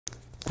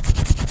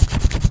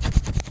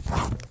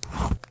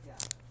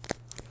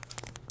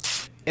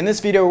In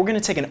this video, we're going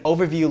to take an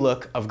overview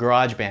look of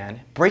GarageBand,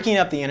 breaking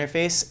up the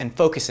interface and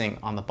focusing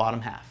on the bottom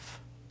half.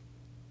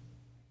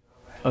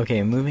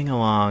 Okay, moving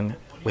along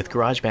with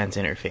GarageBand's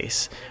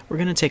interface, we're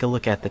going to take a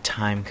look at the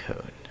time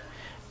code.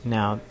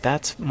 Now,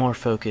 that's more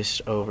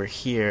focused over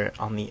here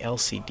on the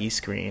LCD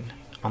screen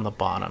on the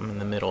bottom in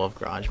the middle of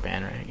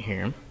GarageBand right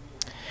here.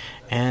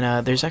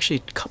 And there's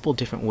actually a couple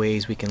different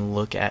ways we can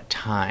look at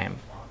time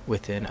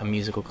within a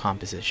musical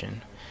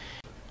composition.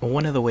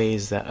 One of the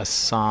ways that a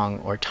song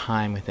or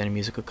time within a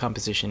musical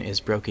composition is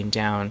broken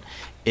down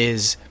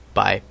is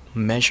by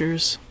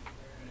measures,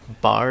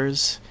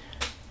 bars,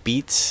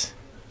 beats,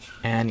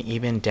 and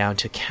even down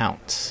to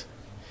counts.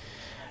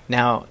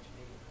 Now,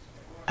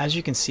 as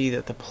you can see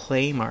that the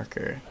play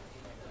marker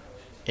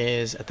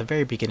is at the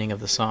very beginning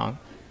of the song.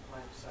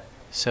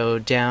 So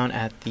down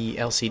at the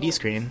LCD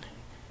screen,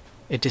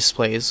 it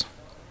displays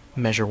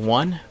measure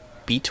 1,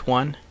 beat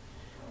 1,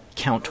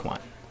 count 1.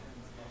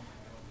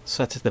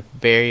 So that's at the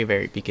very,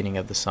 very beginning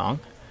of the song.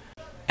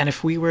 And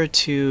if we were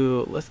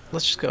to,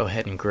 let's just go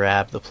ahead and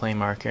grab the play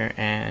marker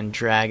and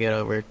drag it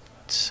over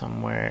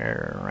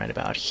somewhere right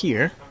about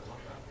here.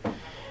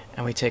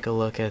 And we take a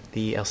look at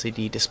the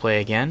LCD display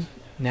again.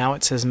 Now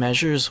it says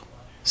measures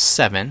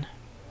 7,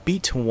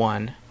 beat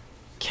 1,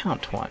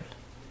 count 1.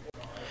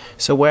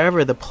 So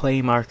wherever the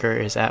play marker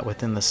is at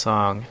within the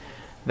song,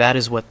 that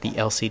is what the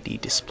LCD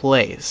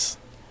displays.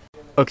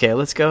 Okay,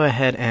 let's go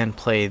ahead and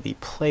play the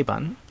play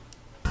button.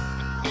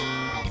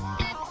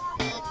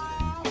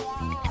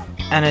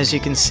 And as you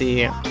can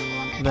see,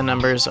 the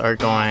numbers are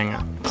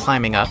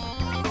climbing up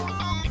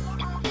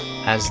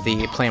as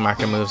the play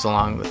marker moves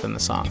along within the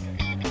song.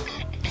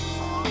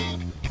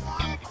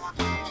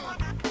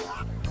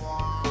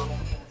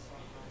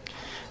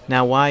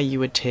 Now, why you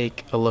would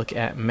take a look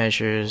at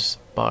measures,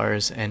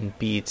 bars, and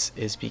beats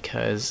is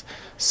because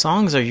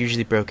songs are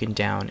usually broken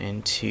down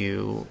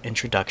into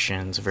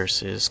introductions,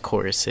 verses,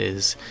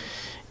 choruses,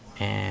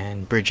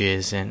 and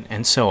bridges,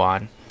 and so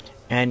on.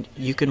 And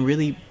you can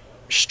really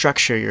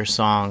structure your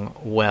song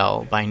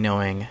well by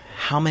knowing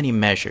how many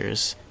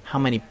measures, how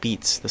many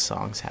beats the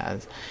song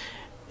has,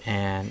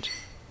 and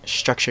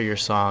structure your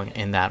song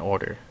in that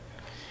order.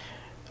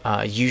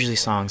 Usually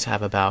songs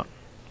have about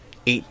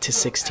 8 to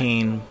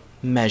 16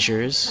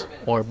 measures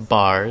or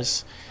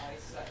bars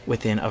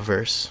within a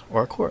verse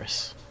or a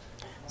chorus.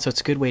 So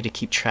it's a good way to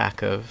keep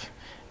track of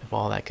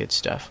all that good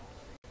stuff.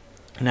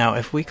 Now,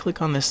 if we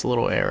click on this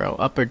little arrow,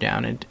 up or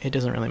down, it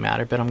doesn't really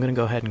matter, but I'm going to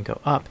go ahead and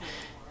go up.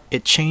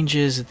 It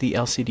changes the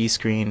LCD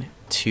screen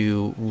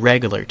to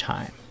regular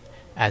time,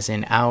 as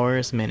in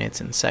hours,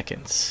 minutes, and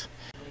seconds.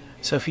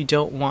 So if you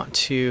don't want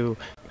to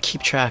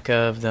keep track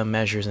of the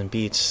measures and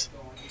beats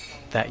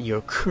that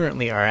you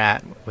currently are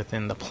at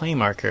within the play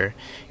marker,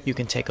 you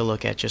can take a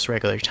look at just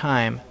regular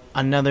time.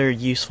 Another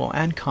useful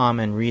and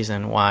common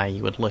reason why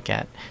you would look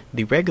at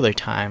the regular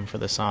time for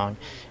the song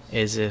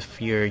is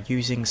if you're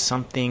using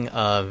something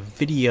of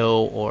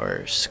video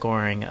or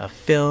scoring a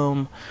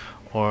film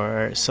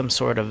or some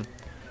sort of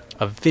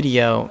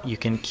video, you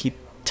can keep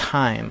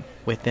time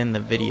within the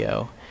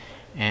video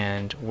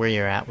and where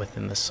you're at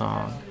within the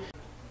song.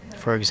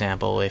 For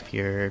example, if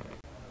you're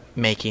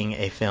making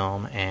a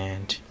film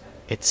and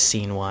it's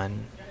scene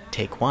 1,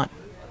 take 1.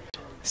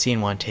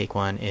 Scene 1, take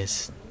 1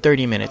 is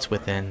 30 minutes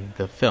within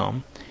the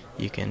film.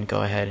 You can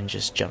go ahead and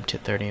just jump to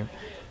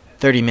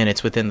 30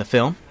 minutes within the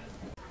film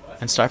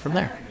and start from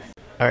there.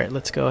 Alright,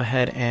 let's go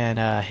ahead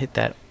and hit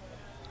that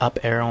up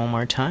arrow one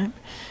more time.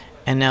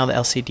 And now the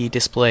LCD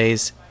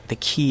displays the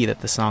key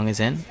that the song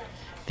is in,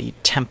 the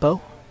tempo,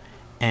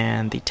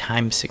 and the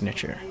time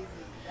signature.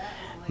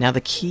 Now the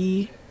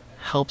key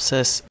helps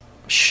us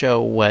show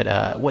what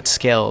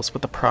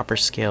the proper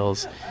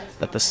scales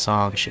that the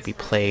song should be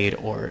played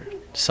or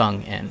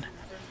sung in.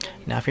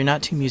 Now, if you're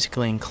not too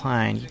musically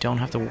inclined, you don't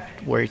have to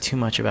worry too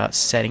much about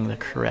setting the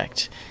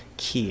correct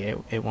key.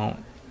 It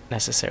won't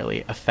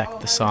necessarily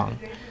affect the song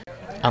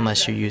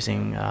unless you're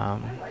using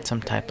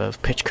some type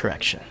of pitch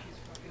correction.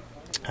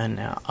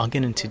 And I'll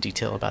get into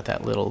detail about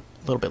that a little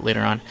bit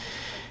later on.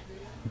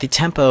 The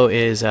tempo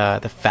is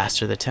the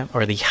faster the tempo,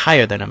 or the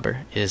higher the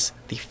number is,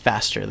 the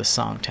faster the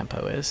song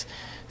tempo is.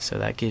 So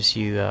that gives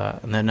you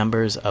the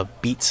numbers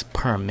of beats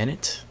per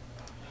minute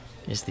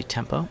is the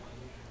tempo.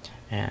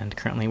 And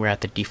currently we're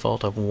at the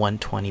default of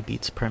 120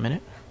 beats per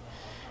minute.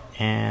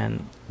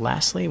 And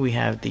lastly, we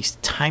have the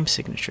time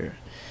signature,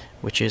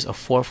 which is a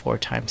 4/4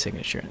 time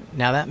signature.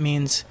 Now that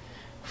means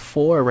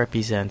 4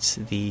 represents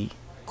the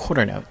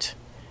quarter note,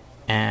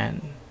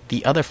 and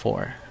the other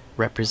 4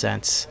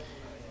 represents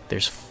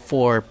there's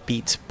 4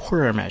 beats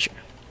per measure.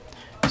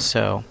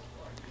 So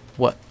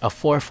what a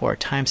 4/4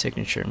 time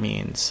signature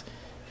means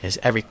is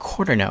every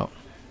quarter note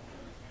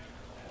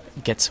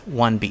gets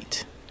 1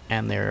 beat,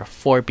 and there are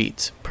 4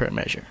 beats per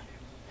measure.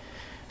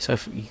 So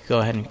if you go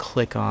ahead and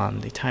click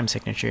on the time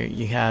signature,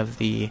 you have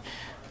the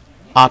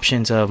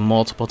options of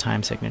multiple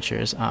time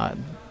signatures.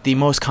 The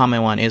most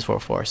common one is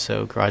 4/4,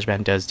 so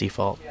GarageBand does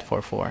default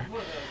 4/4.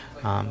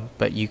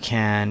 But you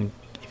can,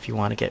 if you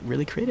want to get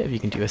really creative, you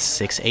can do a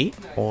 6/8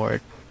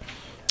 or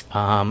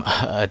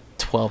a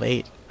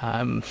 12/8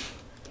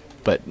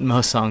 But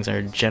most songs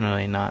are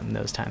generally not in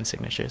those time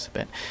signatures.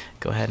 But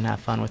go ahead and have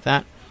fun with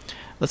that.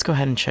 Let's go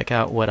ahead and check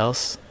out what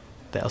else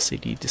the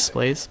LCD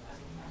displays.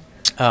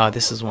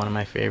 This is one of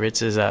my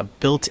favorites, is a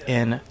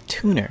built-in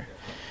tuner.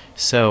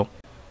 So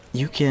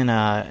you can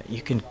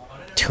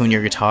tune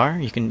your guitar.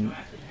 You can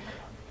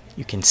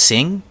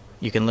sing.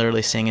 You can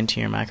literally sing into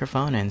your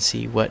microphone and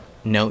see what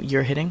note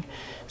you're hitting.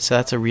 So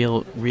that's a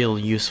real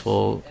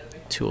useful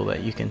tool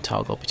that you can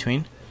toggle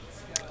between.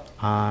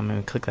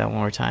 And click that one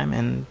more time,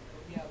 and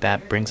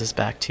that brings us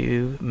back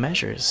to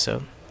measures.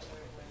 So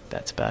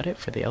that's about it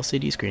for the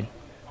LCD screen.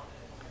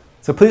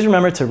 So please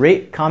remember to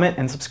rate, comment,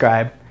 and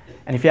subscribe.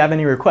 And if you have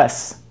any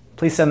requests,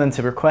 please send them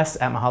to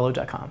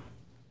requests@mahalo.com.